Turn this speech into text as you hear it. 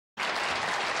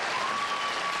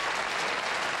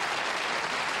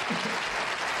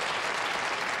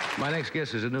My next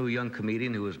guest is a new young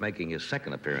comedian who is making his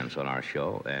second appearance on our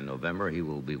show. In November, he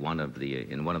will be in one of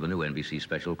the new NBC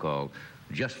special called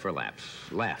Just for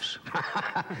Laughs.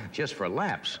 Just for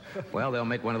Laughs. Well, they'll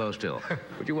make one of those too.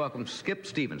 Would you welcome Skip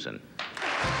Stevenson?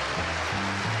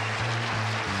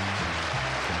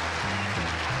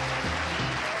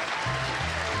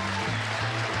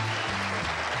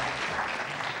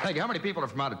 Thank you. How many people are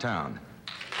from out of town?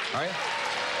 Are you?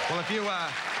 Well,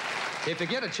 if you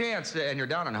get a chance and you're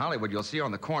down in Hollywood, you'll see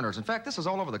on the corners. In fact, this is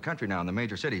all over the country now in the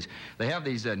major cities. They have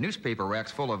these newspaper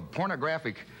racks full of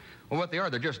pornographic. Well, what they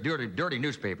are, they're just dirty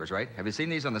newspapers, right? Have you seen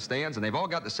these on the stands? And they've all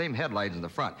got the same headlines in the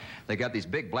front. They got these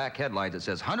big black headlines that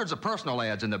says hundreds of personal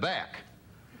ads in the back.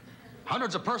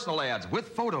 Hundreds of personal ads with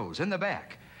photos in the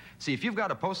back. See, if you've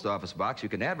got a post office box, you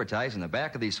can advertise in the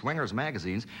back of these swingers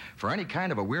magazines for any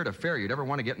kind of a weird affair you'd ever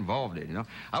want to get involved in, you know?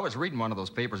 I was reading one of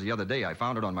those papers the other day. I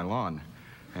found it on my lawn.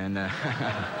 And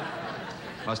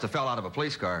must have fell out of a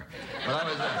police car. But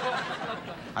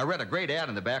I read a great ad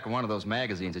in the back of one of those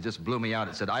magazines. It just blew me out.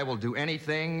 It said, "I will do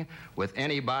anything with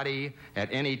anybody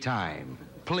at any time.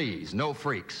 Please, no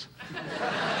freaks."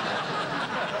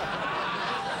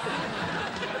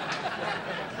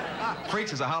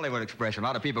 Freaks is a Hollywood expression. A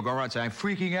lot of people go around saying, "I'm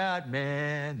freaking out,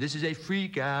 man. This is a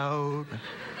freak out."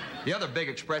 The other big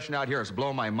expression out here is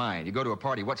blow my mind. You go to a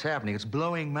party, what's happening? It's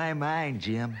blowing my mind,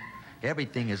 Jim.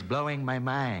 Everything is blowing my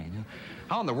mind.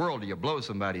 How in the world do you blow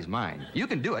somebody's mind? You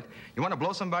can do it. You want to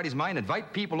blow somebody's mind?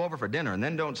 Invite people over for dinner and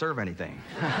then don't serve anything.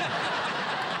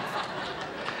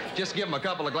 Just give them a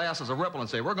couple of glasses of Ripple and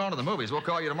say, "We're going to the movies. We'll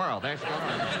call you tomorrow. Thanks for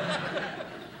coming."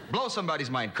 Blow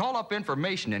somebody's mind. Call up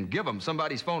information and give them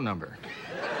somebody's phone number.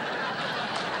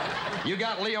 You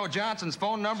got Leo Johnson's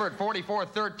phone number at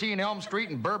 4413 Elm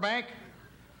Street in Burbank?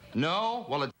 No?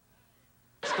 Well, it's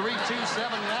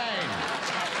 3279.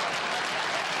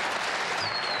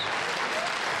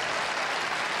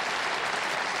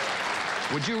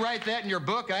 Would you write that in your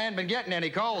book? I ain't been getting any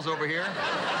calls over here.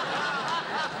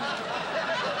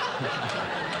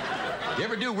 You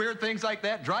ever do weird things like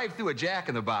that? Drive through a Jack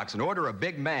in the Box and order a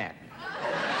Big Mac.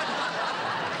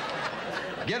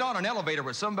 Get on an elevator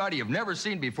with somebody you've never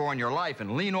seen before in your life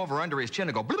and lean over under his chin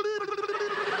and go...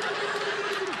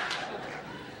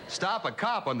 Stop a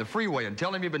cop on the freeway and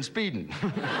tell him you've been speeding.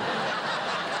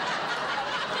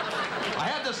 I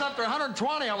had this up to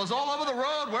 120. I was all over the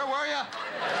road. Where were you?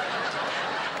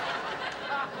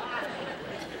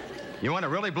 You want to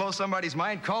really blow somebody's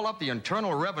mind? Call up the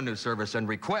Internal Revenue Service and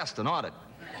request an audit.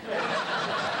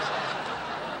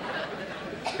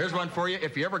 Here's one for you.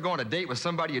 If you ever go on a date with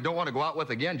somebody you don't want to go out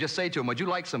with again, just say to them, "Would you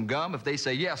like some gum?" If they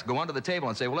say yes, go under the table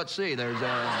and say, "Well, let's see, there's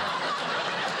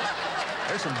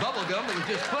some bubble gum that was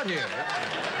just put here."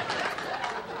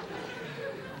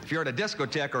 If you're at a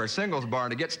discotheque or a singles bar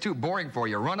and it gets too boring for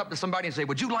you, run up to somebody and say,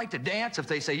 "Would you like to dance?" If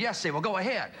they say yes, say, "Well, go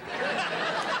ahead."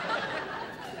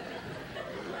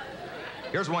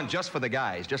 Here's one just for the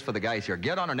guys here.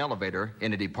 Get on an elevator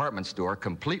in a department store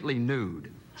completely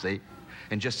nude, see?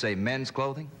 And just say men's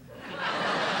clothing.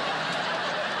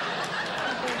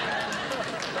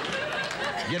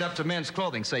 Get up to men's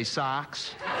clothing, say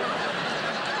socks.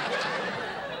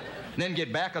 Then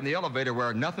get back on the elevator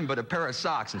wearing nothing but a pair of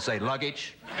socks and say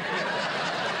luggage.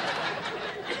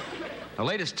 The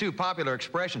latest two popular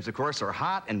expressions, of course, are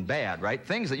hot and bad, right?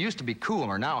 Things that used to be cool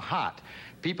are now hot.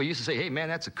 People used to say, "Hey, man,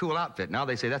 that's a cool outfit." Now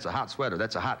they say, "That's a hot sweater,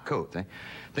 that's a hot coat." Eh?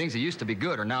 Things that used to be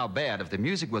good are now bad. If the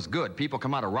music was good, people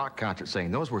come out of rock concerts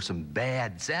saying, "Those were some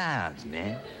bad sounds,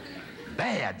 man.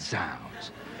 Bad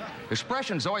sounds."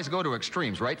 Expressions always go to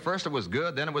extremes, right? First it was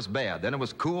good, then it was bad, then it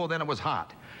was cool, then it was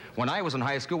hot. When I was in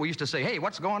high school, we used to say, "Hey,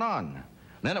 what's going on?"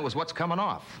 Then it was, "What's coming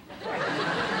off?"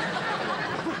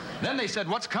 Then they said,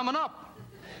 "What's coming up?"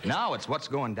 Now it's, "What's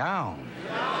going down?"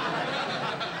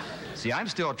 See, I'm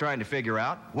still trying to figure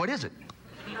out, what is it?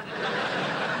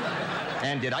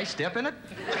 And did I step in it?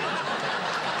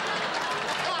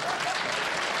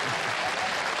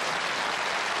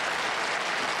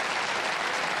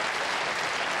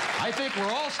 I think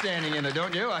we're all standing in it,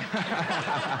 don't you?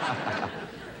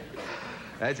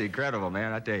 That's incredible,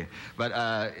 man, I tell you. But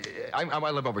I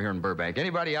live over here in Burbank.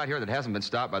 Anybody out here that hasn't been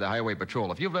stopped by the Highway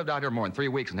Patrol, if you've lived out here more than 3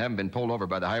 weeks and haven't been pulled over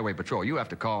by the Highway Patrol, you have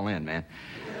to call in, man.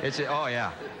 Oh,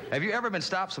 yeah. Have you ever been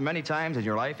stopped so many times in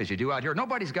your life as you do out here?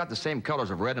 Nobody's got the same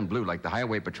colors of red and blue like the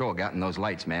Highway Patrol got in those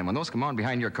lights, man. When those come on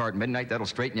behind your car at midnight, that'll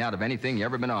straighten you out of anything you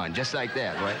ever been on, just like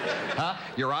that, right? Huh?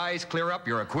 Your eyes clear up,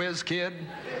 you're a quiz kid.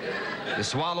 You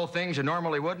swallow things you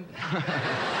normally wouldn't.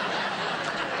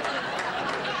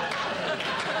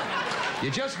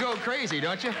 You just go crazy,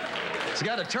 don't you? It's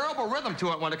got a terrible rhythm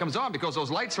to it when it comes on because those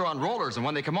lights are on rollers, and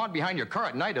when they come on behind your car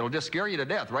at night, it'll just scare you to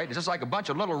death, right? It's just like a bunch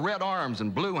of little red arms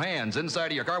and blue hands inside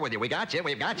of your car with you. We got you,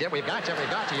 we've got you, we've got you, we've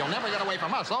got you. You'll never get away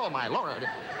from us. Oh, my Lord.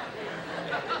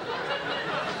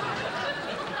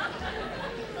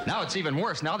 Now it's even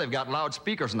worse. Now they've got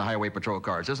loudspeakers in the highway patrol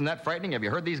cars. Isn't that frightening? Have you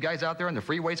heard these guys out there on the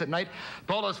freeways at night?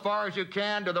 Pull as far as you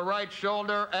can to the right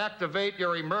shoulder, activate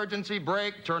your emergency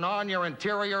brake, turn on your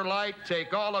interior light,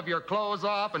 take all of your clothes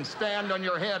off, and stand on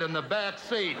your head in the back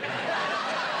seat.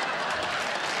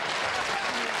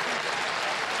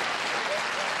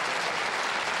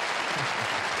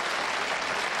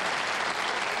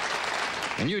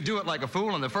 And you do it like a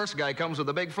fool, and the first guy comes with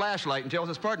a big flashlight and tells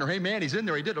his partner, hey, man, he's in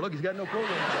there. He did it. Look, he's got no clothes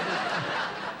on.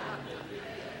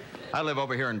 I live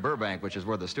over here in Burbank, which is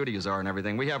where the studios are and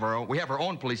everything. We have our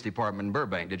own police department in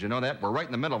Burbank. Did you know that? We're right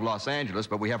in the middle of Los Angeles,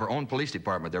 but we have our own police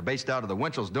department. They're based out of the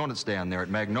Winchell's Donut Stand there at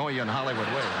Magnolia and Hollywood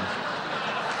Way.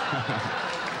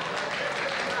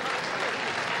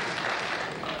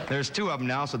 There's two of them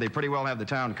now, so they pretty well have the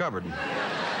town covered.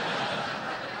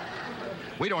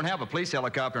 We don't have a police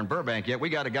helicopter in Burbank yet. We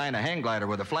got a guy in a hang glider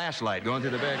with a flashlight going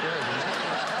through the backyard.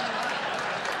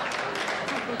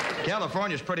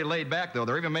 California's pretty laid back, though.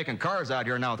 They're even making cars out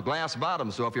here now with glass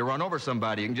bottoms, so if you run over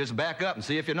somebody, you can just back up and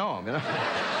see if you know them, you know?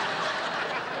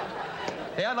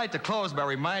 Hey, I'd like to close by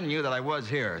reminding you that I was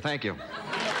here. Thank you.